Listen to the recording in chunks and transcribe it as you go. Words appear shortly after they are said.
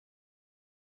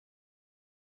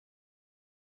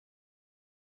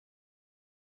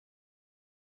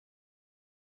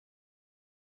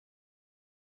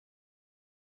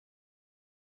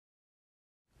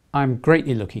I'm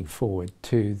greatly looking forward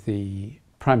to the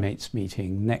Primates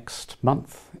meeting next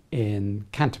month in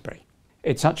Canterbury.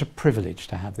 It's such a privilege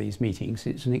to have these meetings.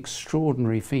 It's an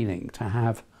extraordinary feeling to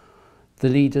have the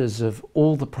leaders of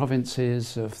all the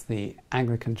provinces of the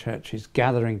Anglican churches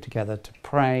gathering together to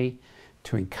pray,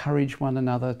 to encourage one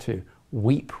another, to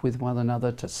weep with one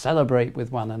another, to celebrate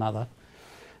with one another.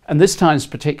 And this time is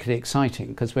particularly exciting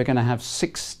because we're going to have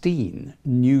 16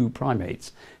 new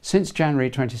primates since January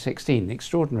 2016,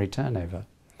 extraordinary turnover.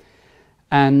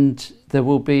 And there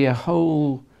will be a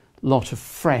whole lot of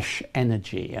fresh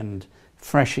energy and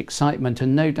fresh excitement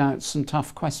and no doubt some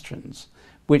tough questions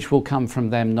which will come from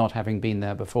them not having been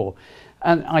there before.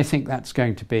 And I think that's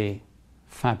going to be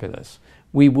fabulous.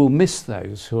 We will miss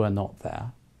those who are not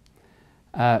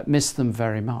there, miss them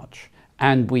very much.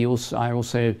 And I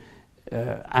also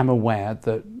am aware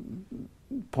that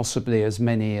possibly as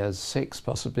many as 6,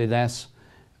 possibly less,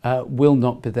 will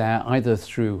not be there either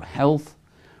through health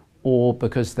or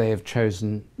because they have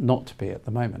chosen not to be at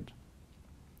the moment.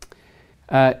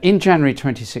 In January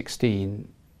 2016,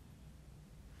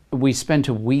 we spent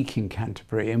a week in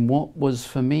Canterbury in what was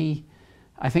for me,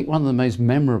 I think, one of the most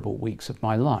memorable weeks of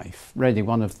my life, really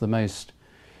one of the most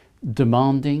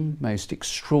demanding, most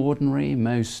extraordinary,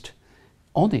 most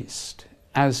honest,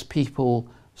 as people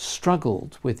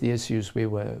struggled with the issues we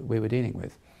were dealing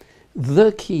with.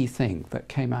 The key thing that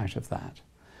came out of that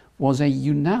was a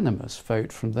unanimous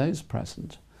vote from those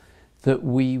present that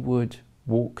we would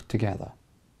walk together.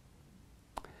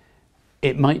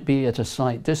 It might be at a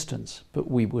slight distance, but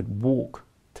we would walk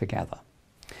together.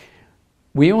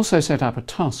 We also set up a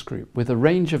task group with a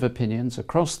range of opinions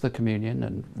across the communion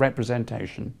and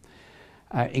representation,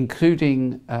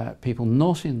 including people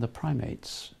not in the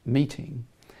Primates meeting,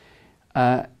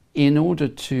 in order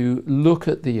to look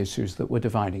at the issues that were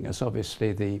dividing us,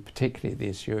 obviously particularly the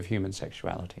issue of human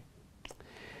sexuality.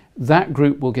 That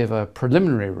group will give a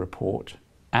preliminary report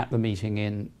at the meeting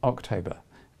in October.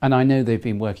 And I know they've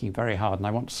been working very hard, and I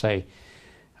want to say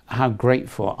how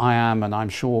grateful I am, and I'm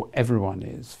sure everyone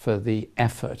is, for the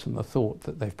effort and the thought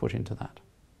that they've put into that.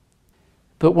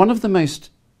 But one of the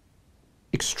most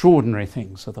extraordinary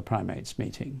things of the Primates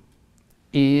meeting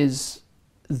is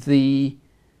the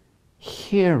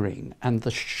hearing and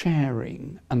the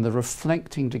sharing and the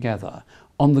reflecting together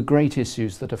on the great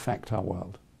issues that affect our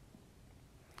world.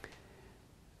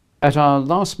 At our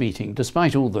last meeting,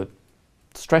 despite all the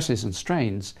stresses and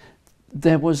strains,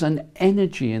 there was an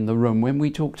energy in the room when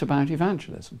we talked about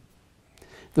evangelism.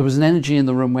 There was an energy in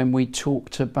the room when we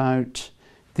talked about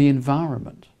the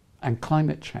environment and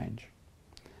climate change,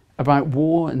 about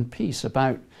war and peace,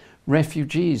 about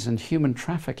refugees and human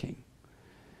trafficking.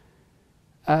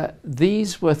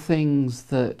 These were things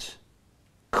that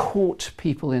caught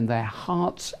people in their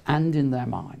hearts and in their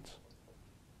minds.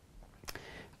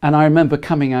 And I remember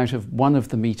coming out of one of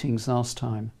the meetings last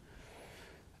time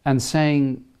and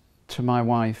saying to my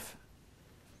wife,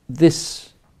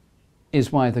 this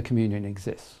is why the communion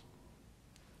exists.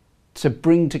 To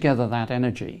bring together that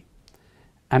energy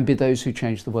and be those who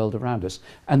change the world around us.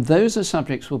 And those are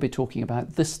subjects we'll be talking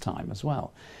about this time as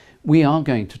well. We are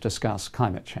going to discuss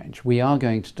climate change. We are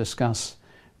going to discuss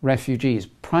refugees.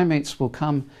 Primates will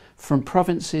come from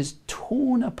provinces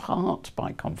torn apart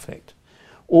by conflict,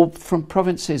 or from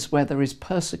provinces where there is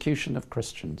persecution of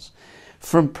Christians,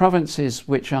 from provinces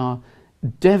which are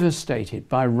devastated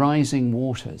by rising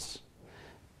waters,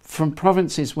 from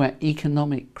provinces where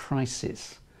economic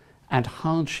crisis and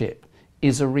hardship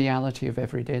is a reality of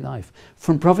everyday life,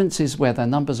 from provinces where their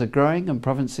numbers are growing and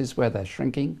provinces where they're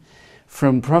shrinking,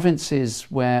 from provinces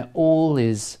where all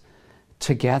is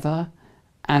together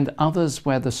and others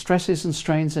where the stresses and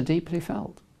strains are deeply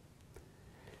felt.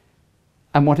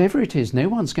 And whatever it is, no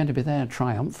one's going to be there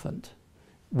triumphant.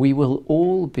 We will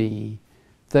all be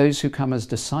those who come as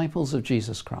disciples of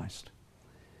Jesus Christ,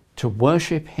 to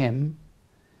worship him,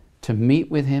 to meet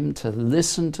with him, to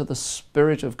listen to the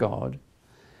Spirit of God,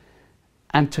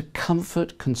 and to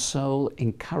comfort, console,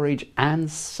 encourage,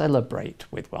 and celebrate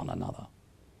with one another.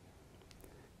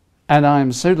 And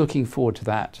I'm so looking forward to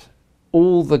that.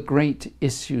 All the great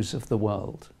issues of the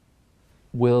world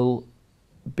will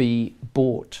be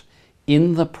brought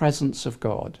in the presence of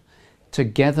God,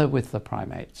 together with the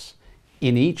Primates,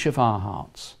 in each of our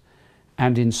hearts,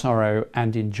 and in sorrow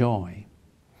and in joy.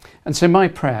 And so my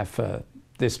prayer for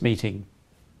this meeting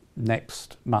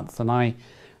next month, and I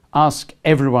ask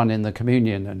everyone in the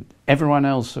communion and everyone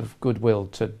else of goodwill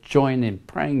to join in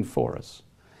praying for us,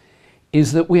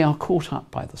 is that we are caught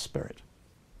up by the Spirit.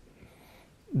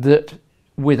 That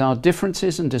with our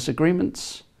differences and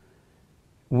disagreements,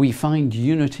 we find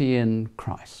unity in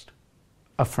Christ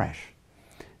afresh.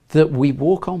 that we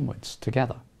walk onwards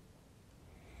together.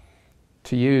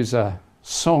 To use a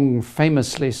song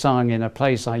famously sung in a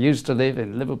place I used to live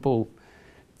in, Liverpool,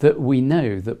 that we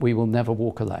know that we will never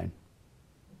walk alone,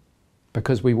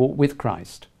 because we walk with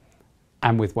Christ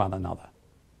and with one another.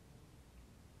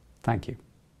 Thank you.